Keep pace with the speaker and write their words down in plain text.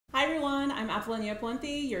I'm Apollonia Ponti,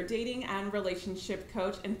 your dating and relationship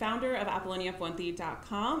coach and founder of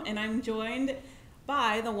ApolloniaPonti.com, and I'm joined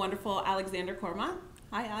by the wonderful Alexander Korma.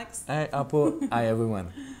 Hi, Alex. Hi, Apo. Hi,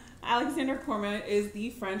 everyone. Alexander Korma is the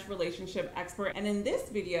French relationship expert, and in this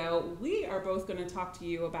video, we are both going to talk to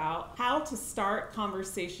you about how to start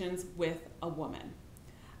conversations with a woman.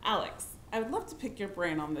 Alex, I would love to pick your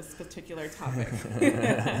brain on this particular topic.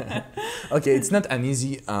 Okay, it's not an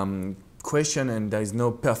easy question, and there is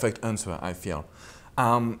no perfect answer, I feel.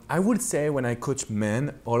 I would say when I coach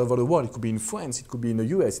men all over the world, it could be in France, it could be in the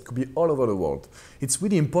US, it could be all over the world, it's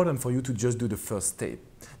really important for you to just do the first step.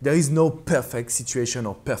 There is no perfect situation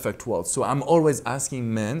or perfect world. So I'm always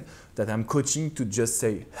asking men that I'm coaching to just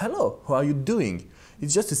say, hello, how are you doing?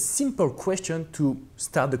 It's just a simple question to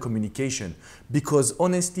start the communication. Because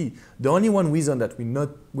honestly, the only one reason that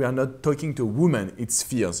we are not talking to a woman, it's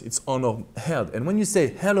fears, it's on our head. And when you say,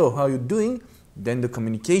 hello, how are you doing? Then the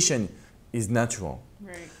communication is natural.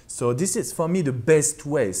 Right. So this is for me the best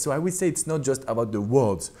way. So I would say it's not just about the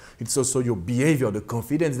words, it's also your behavior, the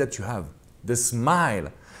confidence that you have, the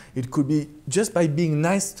smile. It could be just by being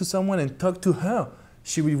nice to someone and talk to her,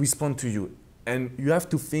 she will respond to you. And you have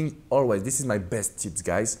to think always, this is my best tips,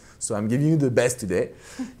 guys, so I'm giving you the best today.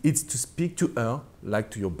 It's to speak to her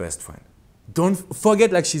like to your best friend. Don't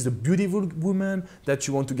forget like she's a beautiful woman, that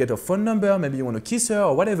you want to get her phone number, maybe you want to kiss her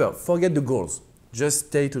or whatever. Forget the goals. Just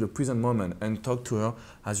stay to the present moment and talk to her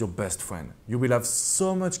as your best friend. You will have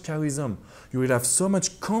so much charisma, you will have so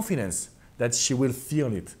much confidence that she will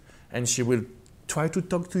feel it. And she will try to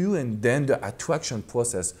talk to you, and then the attraction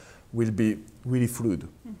process will be really fluid.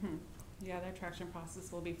 Mm-hmm. Yeah, the attraction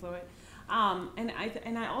process will be fluid. And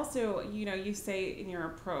I also, you say in your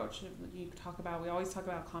approach, we always talk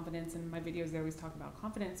about confidence. In my videos, I always talk about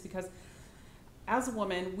confidence because as a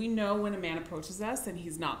woman, we know when a man approaches us and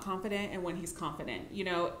he's not confident and when he's confident.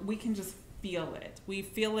 We can just feel it. We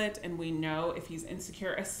feel it and we know if he's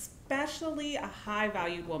insecure, especially a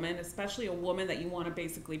high-valued woman, especially a woman that you want to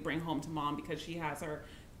basically bring home to mom because she has her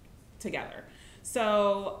together.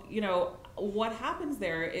 So, what happens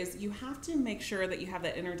there is you have to make sure that you have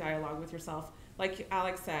that inner dialogue with yourself. Like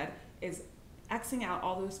Alex said, is Xing out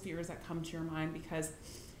all those fears that come to your mind because,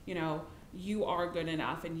 you are good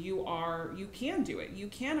enough and you can do it. You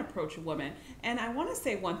can approach a woman. And I want to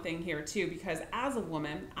say one thing here too, because as a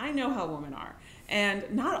woman, I know how women are. And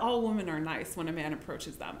not all women are nice when a man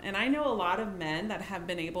approaches them. And I know a lot of men that have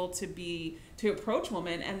been able to approach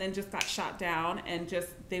women and then just got shot down and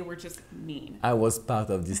they were just mean. I was part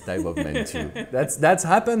of this type of man too. That's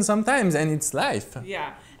happened sometimes, and it's life.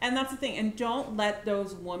 Yeah, and that's the thing. And don't let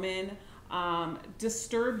those women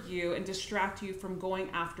disturb you and distract you from going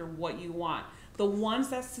after what you want. The ones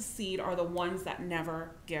that succeed are the ones that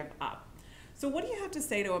never give up. So what do you have to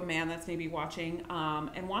say to a man that's maybe watching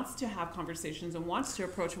and wants to have conversations and wants to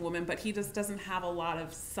approach a woman, but he just doesn't have a lot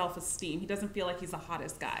of self-esteem? He doesn't feel like he's the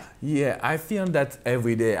hottest guy. Yeah, I feel that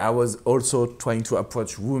every day. I was also trying to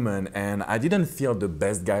approach women and I didn't feel the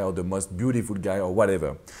best guy or the most beautiful guy or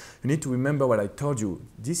whatever. You need to remember what I told you.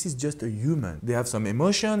 This is just a human. They have some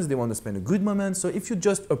emotions, they want to spend a good moment. So if you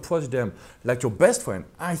just approach them like your best friend,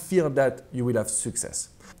 I feel that you will have success.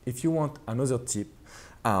 If you want another tip,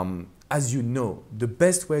 as you know, the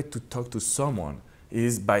best way to talk to someone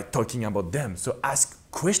is by talking about them. So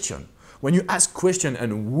ask questions. When you ask questions,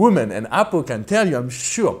 and a woman and Apple can tell you, I'm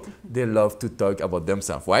sure they love to talk about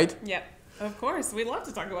themselves, right? Yep, of course. We love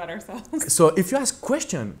to talk about ourselves. So if you ask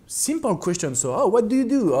questions, simple questions, so what do you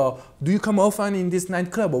do? Or do you come often in this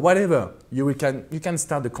nightclub or whatever? You can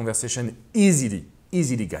start the conversation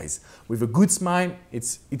easily, guys. With a good smile,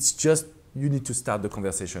 it's just you need to start the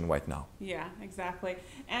conversation right now. Yeah, exactly.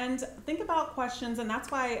 And think about questions, and that's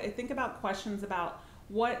why I think about questions about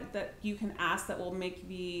what that you can ask that will make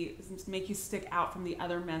you stick out from the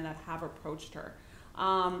other men that have approached her.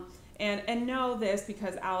 And know this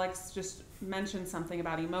because Alex just mentioned something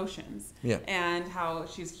about emotions, yeah, and how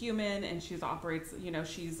she's human and she's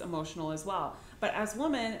she's emotional as well. But as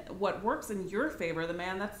women, what works in your favor, the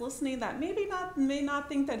man that's listening that may not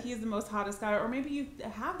think that he's the most hottest guy, or maybe you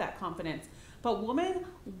have that confidence. But women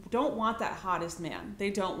don't want that hottest man. They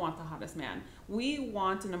don't want the hottest man. We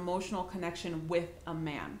want an emotional connection with a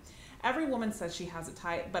man. Every woman says she has a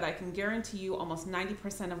type, but I can guarantee you almost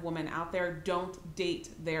 90% of women out there don't date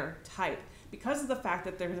their type because of the fact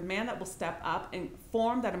that there's a man that will step up and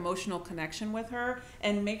form that emotional connection with her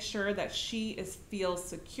and make sure that she feels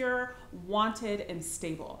secure, wanted, and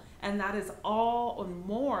stable. And that is all and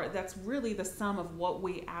more. That's really the sum of what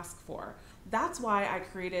we ask for. That's why I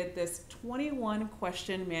created this 21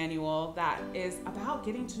 question manual that is about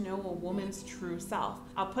getting to know a woman's true self.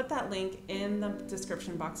 I'll put that link in the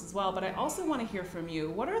description box as well, but I also want to hear from you.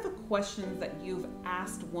 What are the questions that you've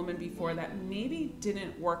asked women before that maybe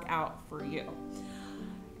didn't work out for you?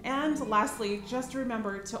 And lastly, just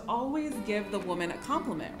remember to always give the woman a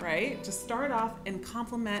compliment, right? To start off and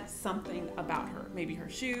compliment something about her. Maybe her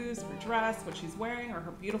shoes, her dress, what she's wearing, or her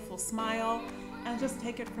beautiful smile, and just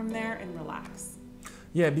take it from there and relax.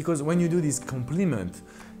 Yeah, because when you do this compliment,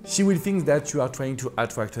 she will think that you are trying to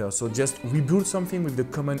attract her. So just rebuild something with the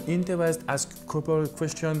common interest, ask a couple of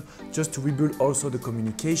questions, just to rebuild also the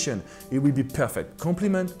communication. It will be perfect.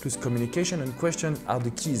 Compliment plus communication and questions are the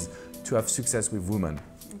keys to have success with women.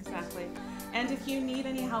 Exactly. And if you need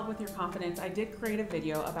any help with your confidence, I did create a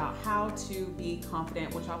video about how to be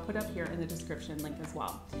confident, which I'll put up here in the description link as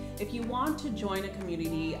well. If you want to join a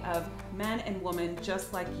community of men and women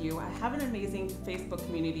just like you, I have an amazing Facebook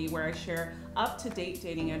community where I share up-to-date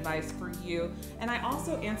dating advice for you, and I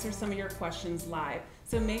also answer some of your questions live.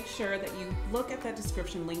 So make sure that you look at that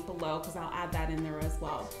description link below, because I'll add that in there as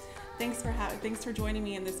well. Thanks for joining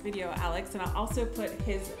me in this video, Alex, and I'll also put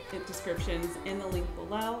his descriptions in the link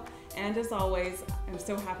below. And as always, I'm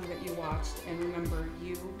so happy that you watched, and remember,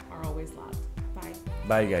 you are always loved. Bye.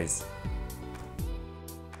 Bye, guys.